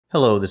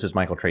Hello, this is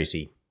Michael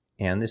Tracy,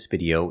 and this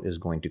video is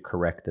going to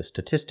correct the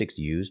statistics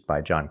used by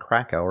John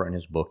Krakauer in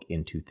his book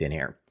Into Thin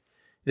Air.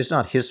 It is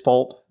not his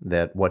fault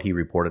that what he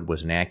reported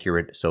was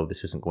inaccurate, so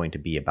this isn't going to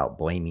be about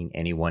blaming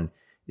anyone.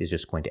 It is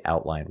just going to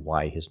outline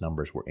why his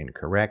numbers were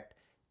incorrect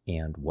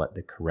and what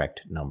the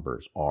correct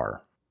numbers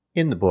are.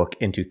 In the book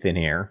Into Thin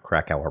Air,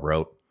 Krakauer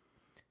wrote,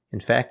 "In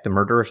fact, the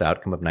murderous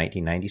outcome of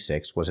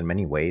 1996 was in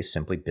many ways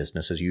simply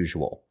business as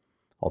usual.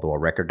 Although a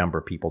record number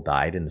of people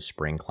died in the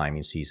spring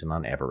climbing season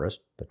on Everest,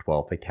 the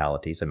 12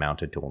 fatalities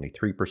amounted to only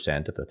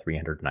 3% of the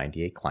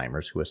 398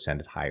 climbers who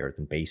ascended higher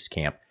than base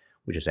camp,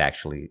 which is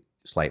actually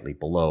slightly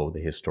below the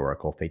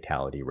historical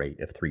fatality rate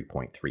of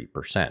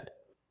 3.3%.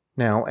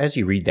 Now, as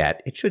you read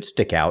that, it should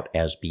stick out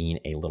as being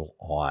a little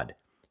odd.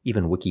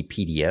 Even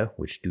Wikipedia,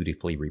 which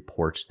dutifully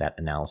reports that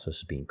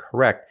analysis as being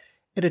correct,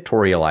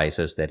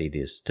 editorializes that it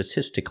is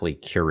statistically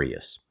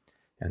curious.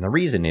 And the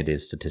reason it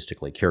is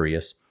statistically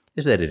curious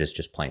is that it is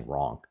just plain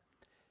wrong.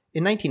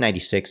 In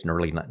 1996 and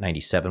early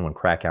 97, when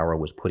Krakauer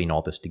was putting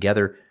all this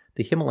together,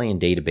 the Himalayan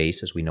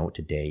database as we know it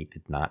today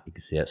did not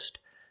exist.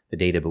 The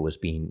database was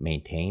being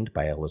maintained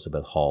by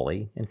Elizabeth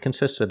Hawley and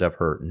consisted of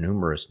her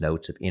numerous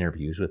notes of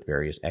interviews with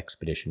various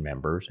expedition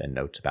members and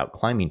notes about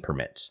climbing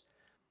permits.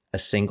 A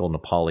single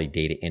Nepali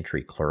data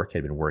entry clerk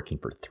had been working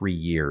for 3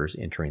 years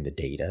entering the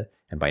data,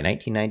 and by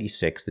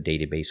 1996 the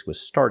database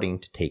was starting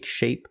to take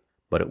shape,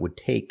 but it would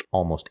take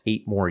almost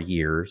 8 more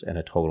years and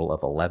a total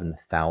of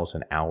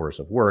 11,000 hours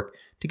of work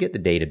to get the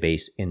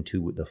database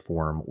into the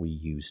form we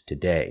use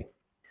today.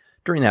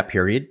 During that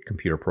period,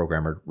 computer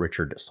programmer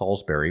Richard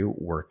Salisbury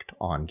worked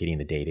on getting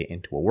the data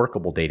into a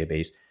workable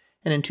database,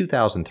 and in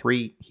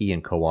 2003, he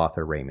and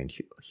co-author Raymond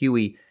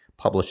Huey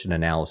published an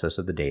analysis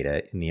of the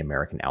data in the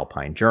American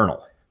Alpine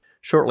Journal.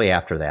 Shortly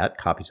after that,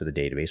 copies of the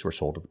database were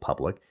sold to the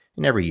public,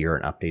 and every year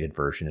an updated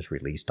version is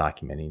released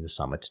documenting the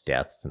summit's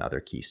deaths and other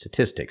key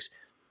statistics.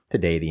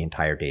 Today, the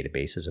entire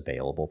database is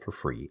available for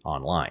free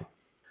online.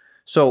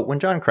 So when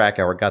John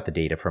Krakauer got the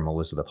data from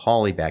Elizabeth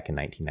Hawley back in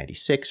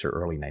 1996 or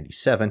early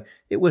 97,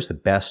 it was the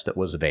best that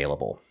was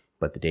available,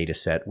 but the data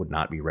set would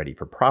not be ready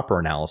for proper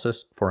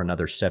analysis for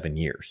another 7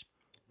 years.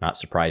 Not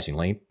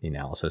surprisingly, the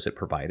analysis it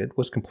provided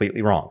was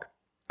completely wrong.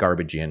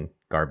 Garbage in,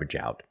 garbage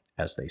out,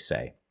 as they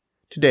say.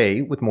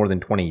 Today, with more than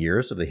 20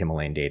 years of the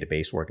Himalayan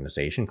Database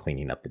Organization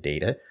cleaning up the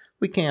data,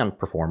 we can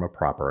perform a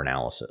proper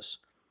analysis.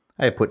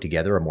 I have put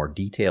together a more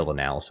detailed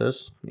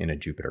analysis in a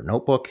Jupyter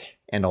notebook,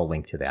 and I'll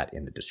link to that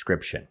in the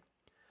description.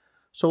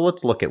 So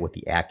let's look at what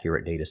the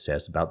accurate data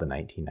says about the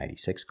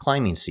 1996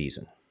 climbing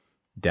season.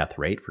 Death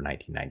rate for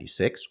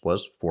 1996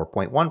 was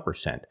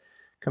 4.1%,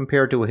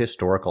 compared to a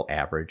historical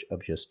average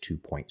of just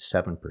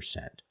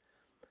 2.7%.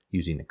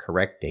 Using the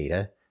correct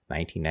data,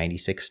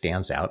 1996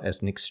 stands out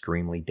as an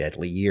extremely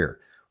deadly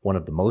year, one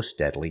of the most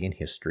deadly in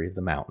history of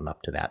the mountain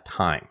up to that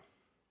time.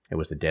 It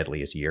was the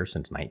deadliest year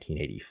since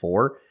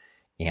 1984,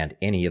 and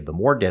any of the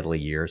more deadly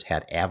years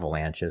had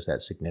avalanches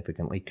that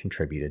significantly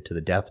contributed to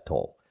the death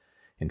toll.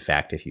 In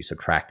fact, if you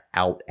subtract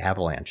out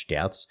avalanche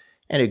deaths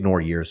and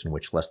ignore years in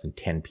which less than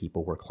 10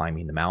 people were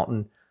climbing the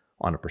mountain,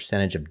 on a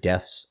percentage of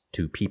deaths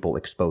to people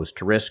exposed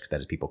to risk, that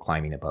is people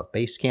climbing above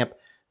base camp,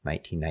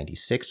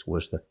 1996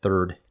 was the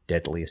third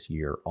deadliest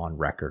year on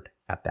record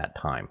at that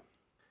time.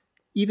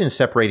 Even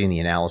separating the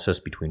analysis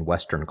between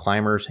Western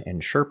climbers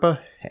and Sherpa,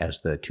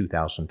 as the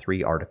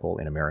 2003 article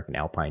in American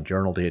Alpine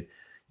Journal did,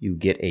 you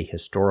get a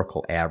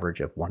historical average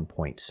of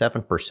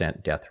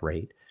 1.7% death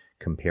rate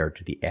compared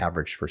to the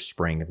average for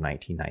spring of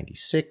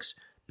 1996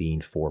 being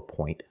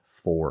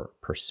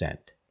 4.4%.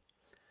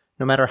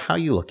 No matter how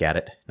you look at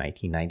it,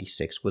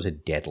 1996 was a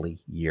deadly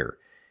year.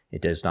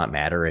 It does not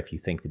matter if you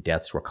think the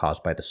deaths were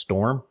caused by the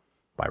storm,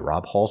 by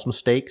Rob Hall's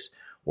mistakes,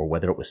 or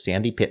whether it was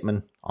Sandy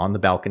Pittman on the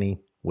balcony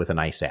with an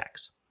ice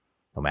axe.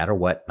 No matter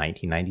what,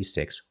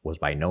 1996 was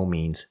by no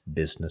means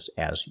business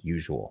as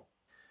usual.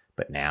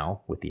 But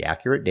now, with the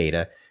accurate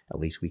data, at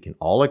least we can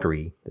all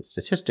agree that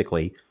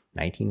statistically,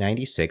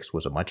 1996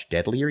 was a much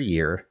deadlier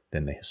year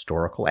than the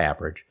historical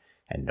average,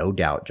 and no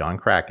doubt John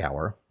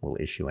Krakauer will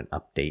issue an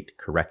update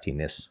correcting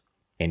this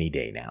any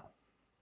day now.